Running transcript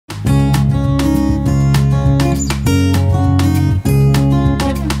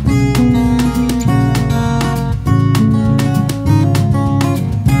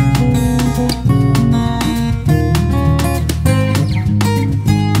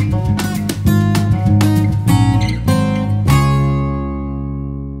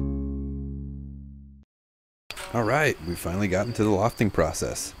Alright, we've finally gotten to the lofting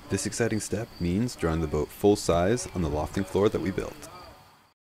process. This exciting step means drawing the boat full size on the lofting floor that we built.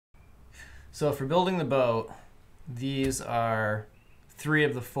 So for building the boat, these are 3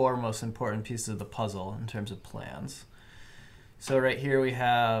 of the 4 most important pieces of the puzzle in terms of plans. So right here we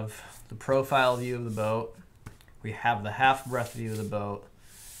have the profile view of the boat, we have the half-breadth view of the boat,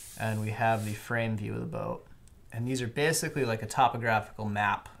 and we have the frame view of the boat. And these are basically like a topographical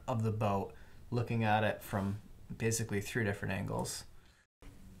map of the boat, looking at it from basically 3 different angles.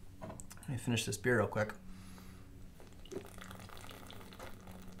 Let me finish this beer real quick.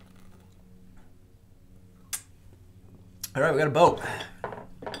 All right, we got a boat.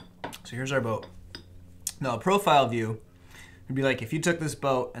 So here's our boat. Now, a profile view would be like if you took this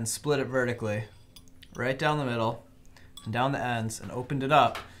boat and split it vertically, right down the middle and down the ends, and opened it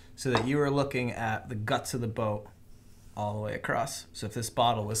up so that you were looking at the guts of the boat all the way across. So if this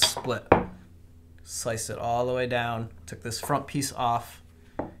bottle was split, sliced it all the way down, took this front piece off,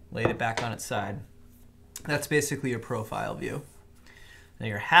 laid it back on its side. That's basically your profile view. Now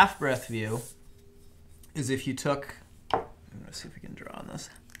your half-breadth view is if you took, I'm going to see if we can draw on this,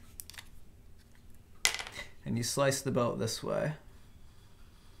 and you slice the boat this way.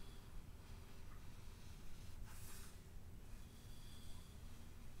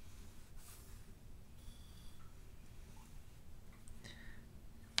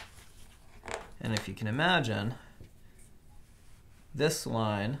 And if you can imagine, this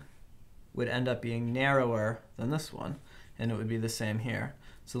line would end up being narrower than this one, and it would be the same here.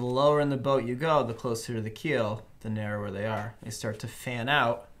 So the lower in the boat you go, the closer to the keel, the narrower they are. They start to fan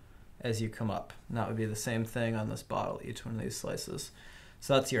out as you come up. And that would be the same thing on this bottle, each one of these slices.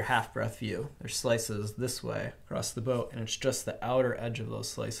 So that's your half-breadth view. There's slices this way across the boat, and it's just the outer edge of those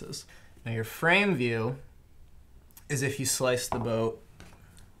slices. Now your frame view is if you slice the boat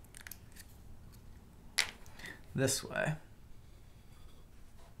this way.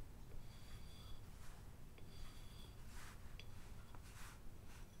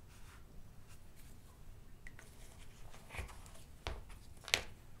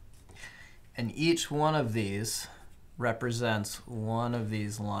 And each one of these represents one of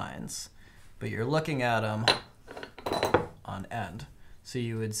these lines, but you're looking at them on end. So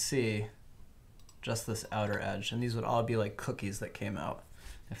you would see just this outer edge, and these would all be like cookies that came out,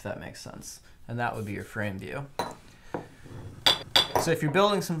 if that makes sense. And that would be your frame view. So if you're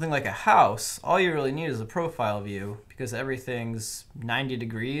building something like a house, all you really need is a profile view, because everything's 90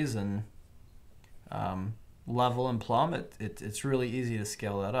 degrees and level and plumb. It's really easy to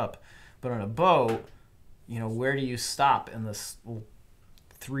scale that up. But on a boat, you know, where do you stop in this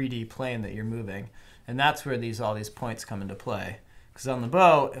 3D plane that you're moving? And that's where all these points come into play. Because on the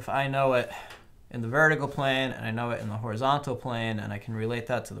boat, if I know it in the vertical plane and I know it in the horizontal plane and I can relate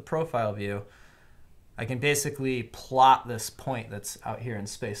that to the profile view, I can basically plot this point that's out here in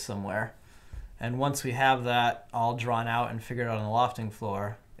space somewhere. And once we have that all drawn out and figured out on the lofting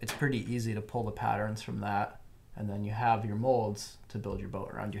floor, it's pretty easy to pull the patterns from that. And then you have your molds to build your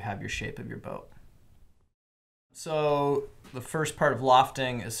boat around. You have your shape of your boat. So the first part of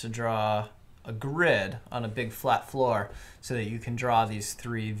lofting is to draw a grid on a big flat floor so that you can draw these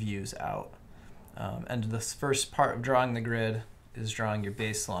 3 views out. And this first part of drawing the grid is drawing your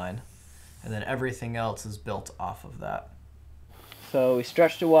baseline, and then everything else is built off of that. So we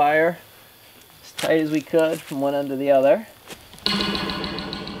stretched a wire as tight as we could from one end to the other,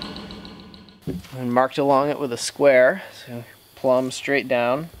 and marked along it with a square, so plumb straight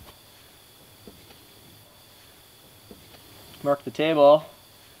down. Marked the table,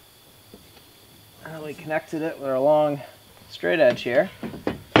 and we connected it with our long straight edge here.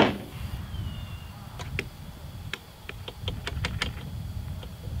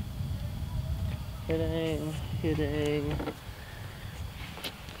 Hitting, hitting,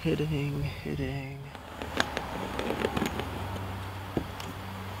 hitting, hitting.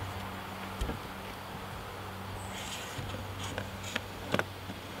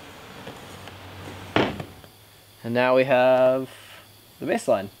 And now we have the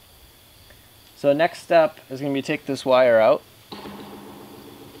baseline. So next step is going to be take this wire out,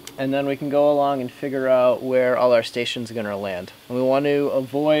 and then we can go along and figure out where all our stations are going to land. And we want to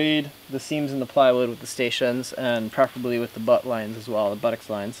avoid the seams in the plywood with the stations, and preferably with the butt lines as well, the buttocks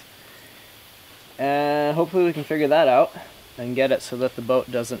lines. And hopefully we can figure that out and get it so that the boat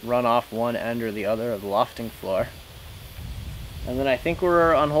doesn't run off one end or the other of the lofting floor. And then I think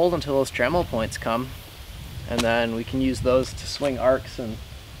we're on hold until those trammel points come, and then we can use those to swing arcs and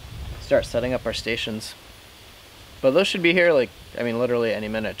start setting up our stations. But those should be here, like, I mean, literally any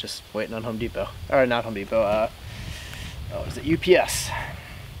minute, just waiting on Home Depot. Or not Home Depot, is it UPS?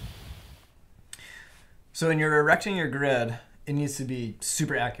 So when you're erecting your grid, it needs to be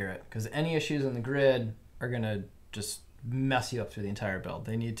super accurate because any issues in the grid are going to just mess you up through the entire build.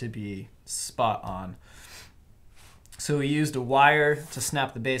 They need to be spot on. So we used a wire to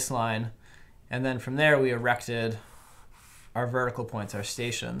snap the baseline, and then from there we erected our vertical points, our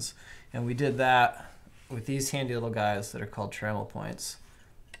stations. And we did that with these handy little guys that are called trammel points.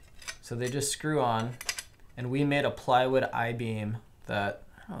 So they just screw on, and we made a plywood I-beam that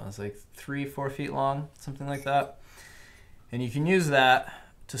was like 3-4 feet long, something like that. And you can use that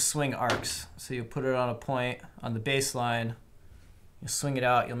to swing arcs. So you put it on a point on the baseline, you swing it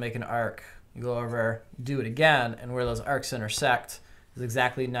out, you'll make an arc. You go over, do it again, and where those arcs intersect is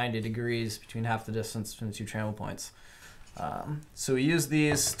exactly 90 degrees between half the distance between the two trammel points. So we used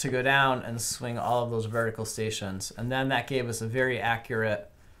these to go down and swing all of those vertical stations. And then that gave us a very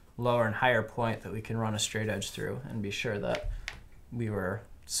accurate lower and higher point that we can run a straight edge through and be sure that we were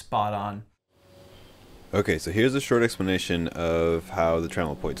spot on. Okay, so here's a short explanation of how the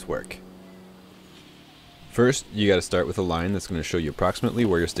trammel points work. First, you got to start with a line that's going to show you approximately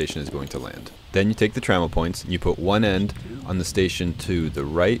where your station is going to land. Then you take the trammel points and you put one end on the station to the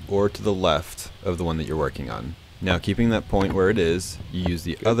right or to the left of the one that you're working on. Now, keeping that point where it is, you use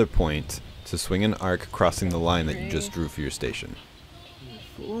the other point to swing an arc crossing the line that you just drew for your station.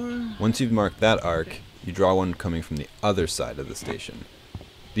 Once you've marked that arc, you draw one coming from the other side of the station.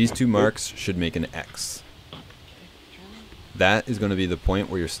 These two marks should make an X. That is going to be the point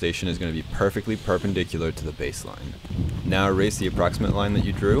where your station is going to be perfectly perpendicular to the baseline. Now erase the approximate line that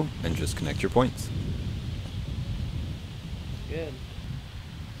you drew and just connect your points. Good.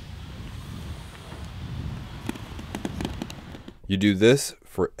 You do this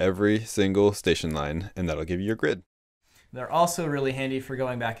for every single station line, and that'll give you your grid. They're also really handy for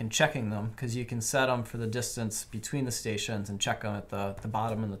going back and checking them because you can set them for the distance between the stations and check them at the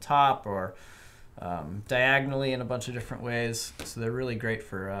bottom and the top, or diagonally in a bunch of different ways. So they're really great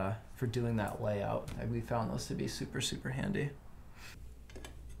for doing that layout. We found those to be super, super handy.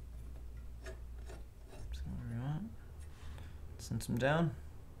 So where you want. Send some down.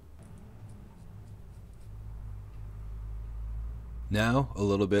 Now, a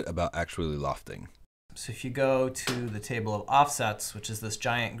little bit about actually lofting. So if you go to the table of offsets, which is this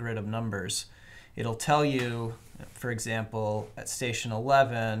giant grid of numbers, it'll tell you, for example, at station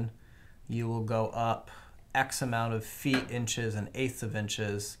 11, you will go up X amount of feet, inches, and eighths of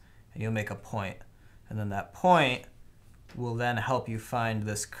inches, and you'll make a point. And then that point will then help you find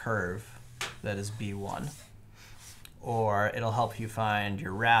this curve that is B1. Or it'll help you find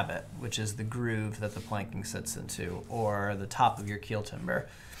your rabbet, which is the groove that the planking sits into, or the top of your keel timber.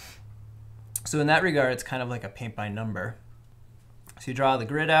 So in that regard, it's kind of like a paint by number. So you draw the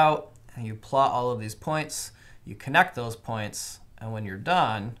grid out, and you plot all of these points, you connect those points, and when you're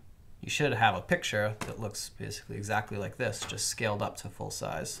done, you should have a picture that looks basically exactly like this, just scaled up to full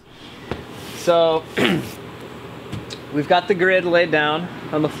size. So we've got the grid laid down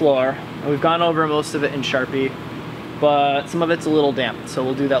on the floor, and we've gone over most of it in Sharpie, but some of it's a little damp, so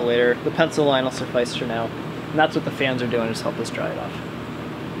we'll do that later. The pencil line will suffice for now, and that's what the fans are doing, just help us dry it off.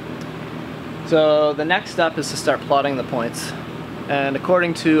 So the next step is to start plotting the points. And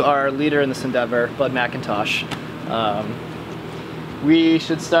according to our leader in this endeavor, Bud McIntosh, we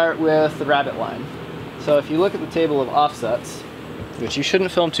should start with the rabbit line. So if you look at the table of offsets, which you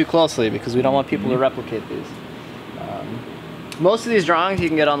shouldn't film too closely because we don't want people to replicate these. Most of these drawings you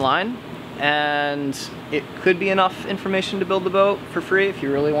can get online, and it could be enough information to build the boat for free if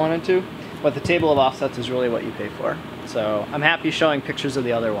you really wanted to, but the table of offsets is really what you pay for. So I'm happy showing pictures of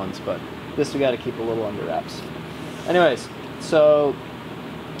the other ones, but this we got to keep a little under wraps. Anyways, so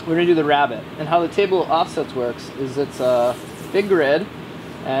we're going to do the rabbit. And how the table of offsets works is it's a big grid,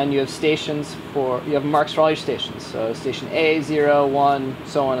 and you have stations you have marks for all your stations. So station A, 0, 1,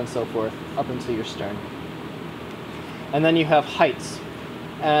 so on and so forth, up until your stern. And then you have heights.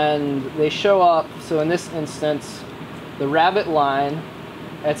 And they show up, so in this instance, the rabbit line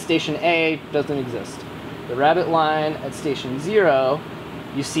at station A doesn't exist. The rabbit line at station 0,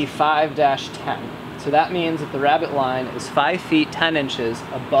 you see 5-10. So that means that the rabbit line is 5 feet 10 inches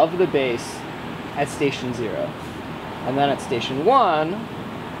above the base at station 0. And then at station 1,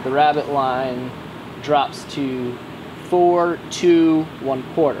 the rabbit line drops to 4, 2,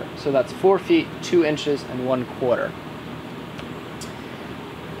 1/4. So that's 4 feet 2 inches and 1/4.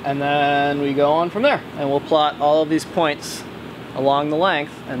 And then we go on from there, and we'll plot all of these points along the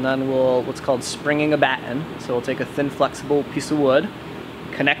length, and then we'll what's called springing a batten. So we'll take a thin flexible piece of wood,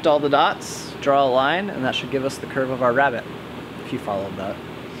 connect all the dots, draw a line, and that should give us the curve of our rabbit, if you followed that.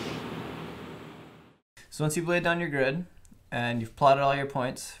 So once you've laid down your grid and you've plotted all your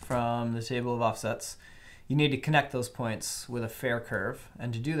points from the table of offsets, you need to connect those points with a fair curve.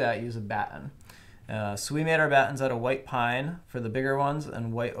 And to do that, use a batten. So we made our battens out of white pine for the bigger ones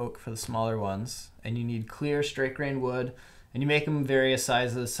and white oak for the smaller ones. And you need clear, straight grain wood. And you make them various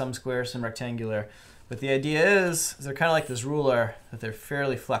sizes, some square, some rectangular. But the idea is they're kind of like this ruler, that they're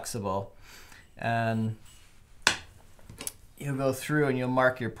fairly flexible. And you'll go through and you'll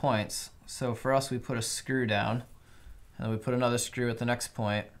mark your points. So for us, we put a screw down, and then we put another screw at the next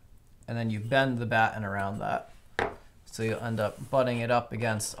point, and then you bend the batten around that. So you'll end up butting it up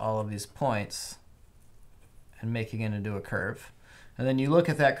against all of these points and making it into a curve. And then you look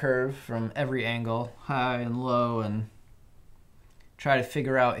at that curve from every angle, high and low, and try to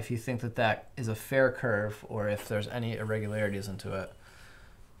figure out if you think that that is a fair curve or if there's any irregularities into it.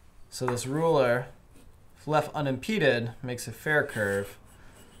 So this ruler, if left unimpeded, makes a fair curve.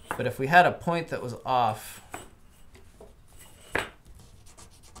 But if we had a point that was off,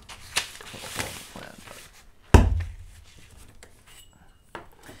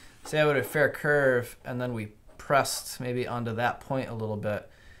 say I would have a fair curve and then we pressed maybe onto that point a little bit,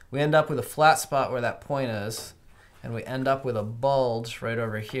 we end up with a flat spot where that point is, and we end up with a bulge right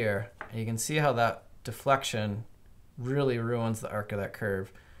over here. And you can see how that deflection really ruins the arc of that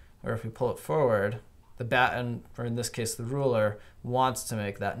curve. Or if we pull it forward, the batten, or in this case the ruler, wants to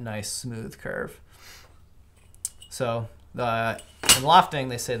make that nice smooth curve. So in lofting,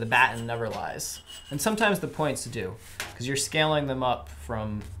 they say the batten never lies. And sometimes the points do, because you're scaling them up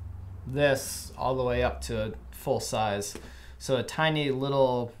from this all the way up to full size. So a tiny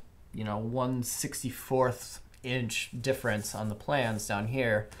little, 1/64th inch difference on the plans down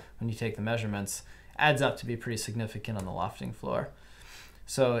here when you take the measurements adds up to be pretty significant on the lofting floor.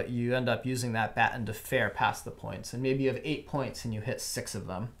 So you end up using that batten to fair past the points. And maybe you have 8 points and you hit 6 of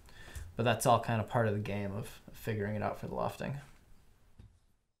them. But that's all kind of part of the game of figuring it out for the lofting.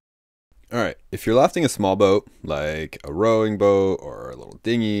 All right, if you're lofting a small boat, like a rowing boat or a little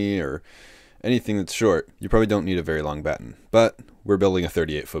dinghy or anything that's short, you probably don't need a very long batten. But we're building a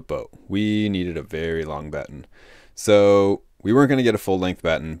 38-foot boat. We needed a very long batten. So we weren't going to get a full-length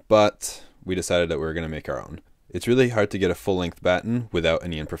batten, but we decided that we were going to make our own. It's really hard to get a full-length batten without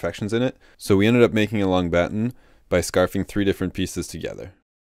any imperfections in it. So we ended up making a long batten by scarfing 3 different pieces together.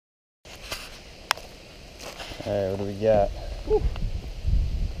 All right, what do we got? Whew.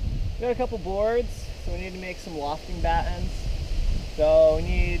 We got a couple boards, so we need to make some lofting battens. So we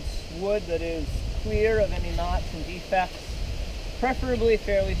need wood that is clear of any knots and defects, preferably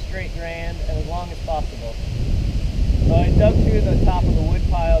fairly straight grained and as long as possible. So I dug through the top of the wood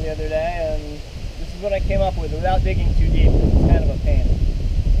pile the other day, and this is what I came up with without digging too deep. It's kind of a pain.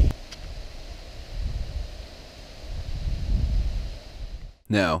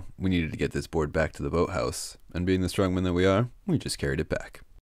 Now, we needed to get this board back to the boathouse, and being the strongmen that we are, we just carried it back.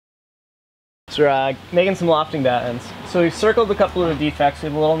 So we're making some lofting battens. So we've circled a couple of the defects. We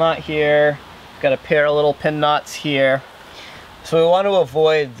have a little knot here, got a pair of little pin knots here. So we want to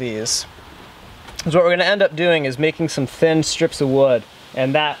avoid these. So what we're going to end up doing is making some thin strips of wood,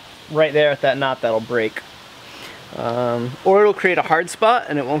 and that right there at that knot, that'll break. Or it'll create a hard spot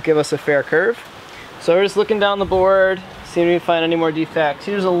and it won't give us a fair curve. So we're just looking down the board, seeing if we can find any more defects.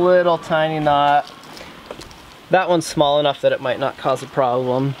 Here's a little tiny knot. That one's small enough that it might not cause a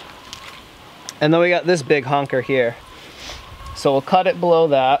problem. And then we got this big honker here. So we'll cut it below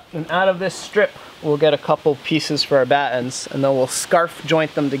that, and out of this strip we'll get a couple pieces for our battens, and then we'll scarf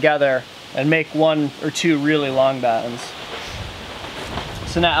joint them together and make 1 or 2 really long battens.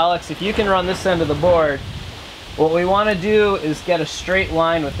 So now Alex, if you can run this end of the board, what we want to do is get a straight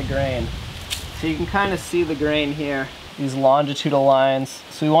line with the grain. So you can kind of see the grain here, these longitudinal lines.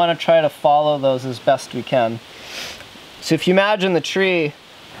 So we want to try to follow those as best we can. So if you imagine the tree,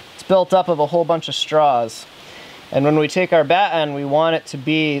 it's built up of a whole bunch of straws. And when we take our batten, we want it to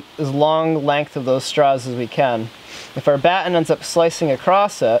be as long length of those straws as we can. If our batten ends up slicing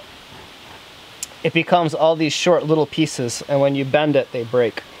across it, it becomes all these short little pieces, and when you bend it, they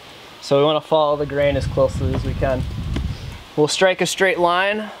break. So we want to follow the grain as closely as we can. We'll strike a straight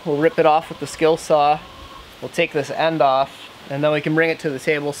line, we'll rip it off with the skill saw, we'll take this end off, and then we can bring it to the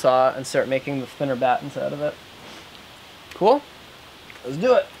table saw and start making the thinner battens out of it. Cool? Let's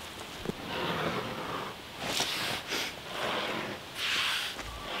do it.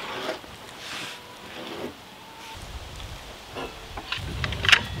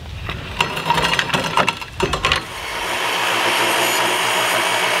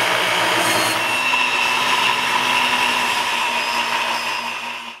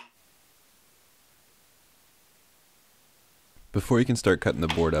 Before you can start cutting the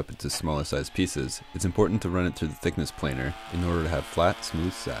board up into smaller sized pieces, it's important to run it through the thickness planer in order to have flat,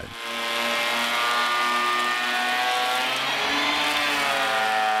 smooth sides.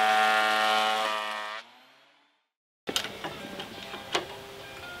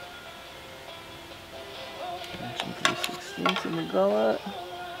 16ths in the gullet.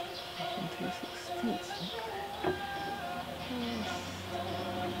 3/16.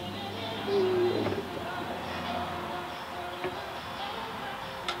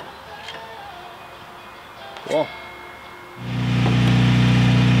 Cool.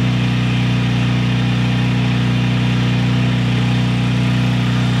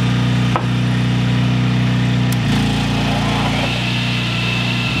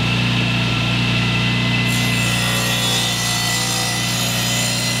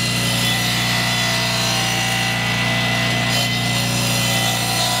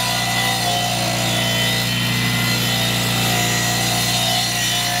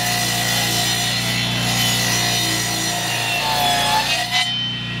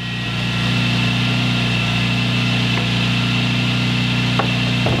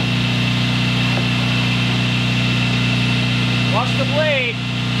 Watch the blade.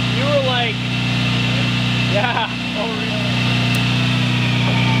 You were like, yeah. Oh, really?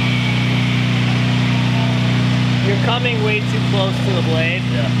 You're coming way too close to the blade.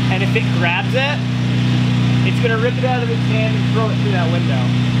 Yeah. And if it grabs it, it's gonna rip it out of its hand and throw it through that window.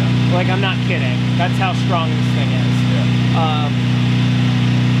 Yeah. Like, I'm not kidding. That's how strong this thing is. Yeah.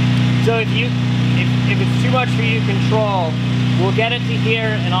 So if it's too much for you to control, we'll get it to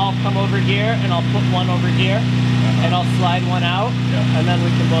here, and I'll come over here, and I'll put one over here. And I'll slide one out, and then we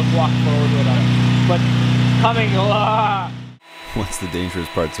can both walk forward with them. But coming, Once the dangerous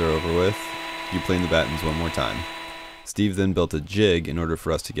parts are over with, you plane the battens one more time. Steve then built a jig in order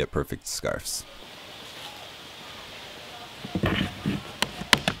for us to get perfect scarfs.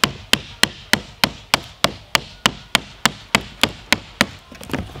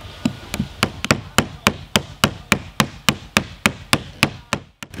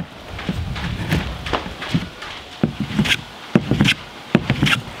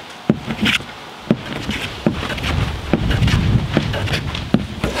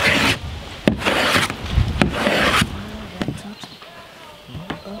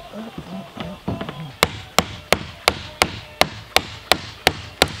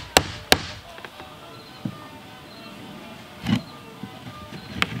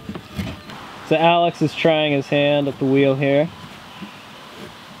 So Alex is trying his hand at the wheel here.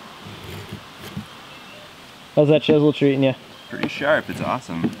 How's that chisel treating you? Pretty sharp, it's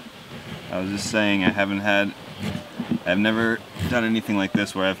awesome. I was just saying I've never done anything like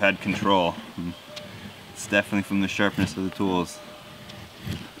this where I've had control. It's definitely from the sharpness of the tools.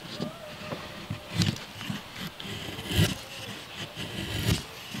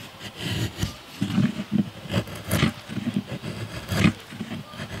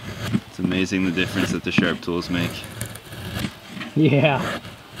 It's amazing the difference that the sharp tools make. Yeah,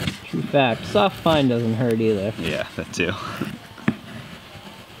 true fact. Soft pine doesn't hurt either. Yeah, that too.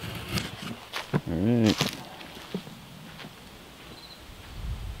 Alright.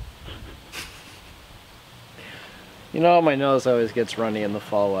 You know, my nose always gets runny in the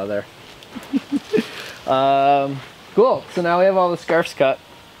fall weather. Cool, so now we have all the scarves cut,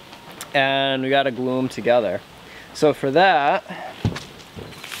 and we gotta glue them together. So for that,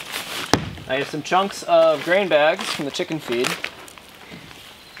 I have some chunks of grain bags from the chicken feed.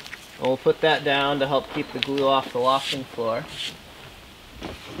 And we'll put that down to help keep the glue off the lofting floor.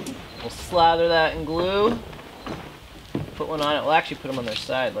 We'll slather that in glue, put one on it. We'll actually put them on their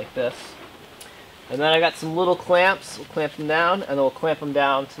side like this. And then I got some little clamps. We'll clamp them down, and then we'll clamp them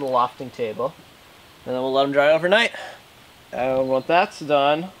down to the lofting table. And then we'll let them dry overnight. And once that's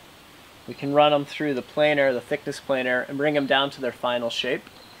done, we can run them through the planer, the thickness planer, and bring them down to their final shape.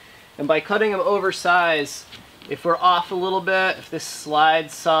 And by cutting them oversize, if we're off a little bit, if this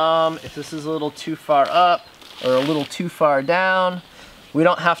slides some, if this is a little too far up or a little too far down, we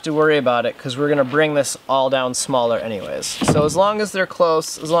don't have to worry about it because we're going to bring this all down smaller anyways. So as long as they're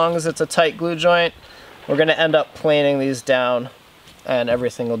close, as long as it's a tight glue joint, we're going to end up planing these down and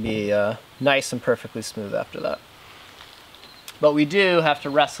everything will be nice and perfectly smooth after that. But we do have to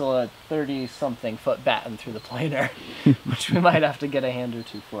wrestle a 30-something foot batten through the planer, which we might have to get a hand or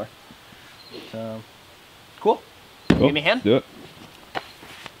two for. So, cool. Give me a hand. Do it.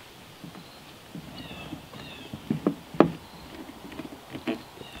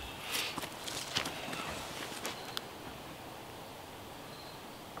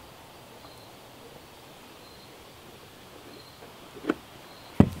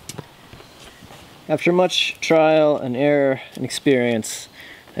 After much trial and error and experience,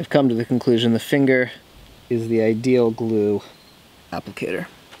 I've come to the conclusion the finger is the ideal glue applicator.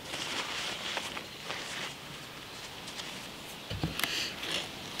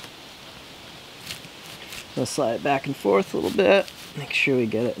 I'll slide it back and forth a little bit, make sure we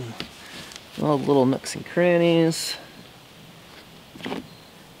get it in all the little nooks and crannies.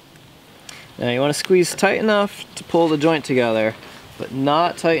 Now you want to squeeze tight enough to pull the joint together, but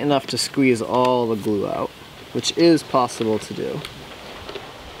not tight enough to squeeze all the glue out, which is possible to do.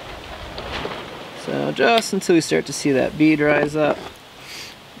 So just until we start to see that bead rise up.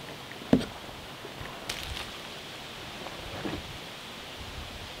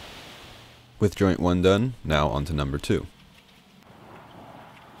 With joint 1 done, now on to number 2.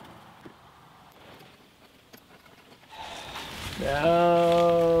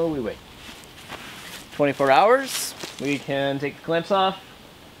 Now we wait. 24 hours, we can take the clamps off,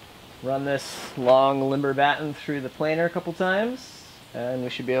 run this long limber batten through the planer a couple times, and we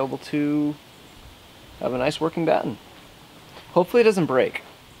should be able to have a nice working batten. Hopefully it doesn't break.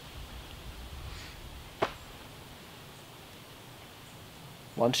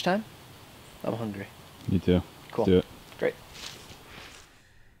 Lunchtime? I'm hungry. Me too. Cool. Let's do it. Great.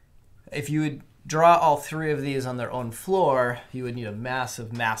 If you would draw all 3 of these on their own floor, you would need a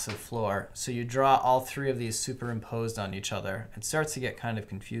massive, massive floor. So you draw all 3 of these superimposed on each other. It starts to get kind of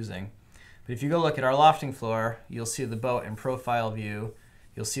confusing. But if you go look at our lofting floor, you'll see the boat in profile view,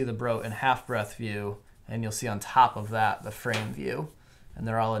 you'll see the boat in half breadth view, and you'll see on top of that the frame view. And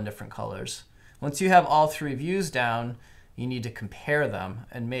they're all in different colors. Once you have all 3 views down, you need to compare them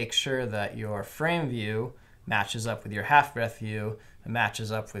and make sure that your frame view matches up with your half breadth view and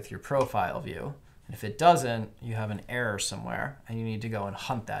matches up with your profile view. And if it doesn't, you have an error somewhere and you need to go and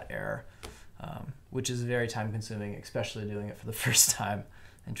hunt that error, which is very time consuming, especially doing it for the first time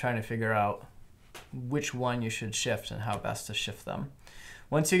and trying to figure out which one you should shift and how best to shift them.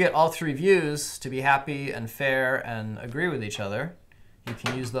 Once you get all 3 views to be happy and fair and agree with each other, you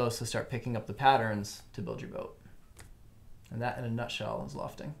can use those to start picking up the patterns to build your boat. And that, in a nutshell, is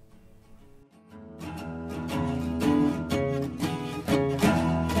lofting.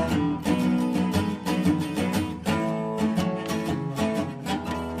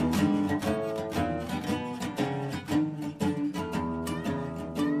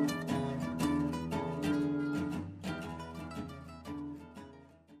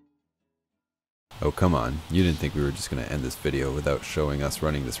 Oh, come on. You didn't think we were just going to end this video without showing us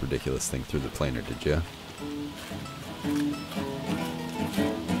running this ridiculous thing through the planer, did you?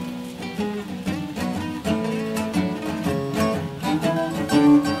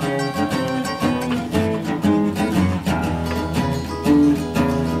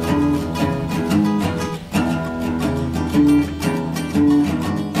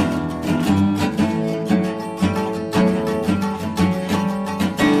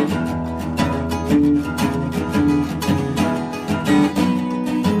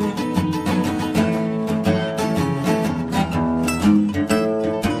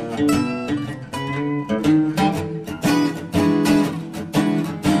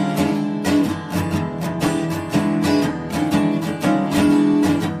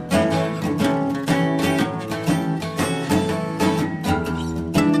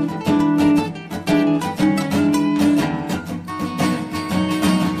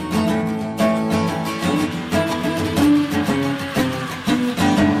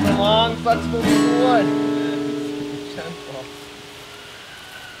 Flexible piece of wood. Gentle.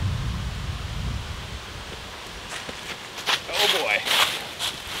 Oh boy.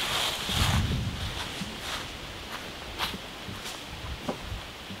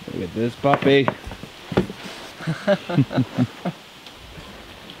 Look at this puppy.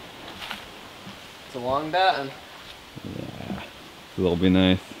 It's a long batten. Yeah, it'll be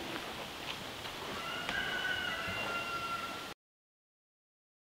nice.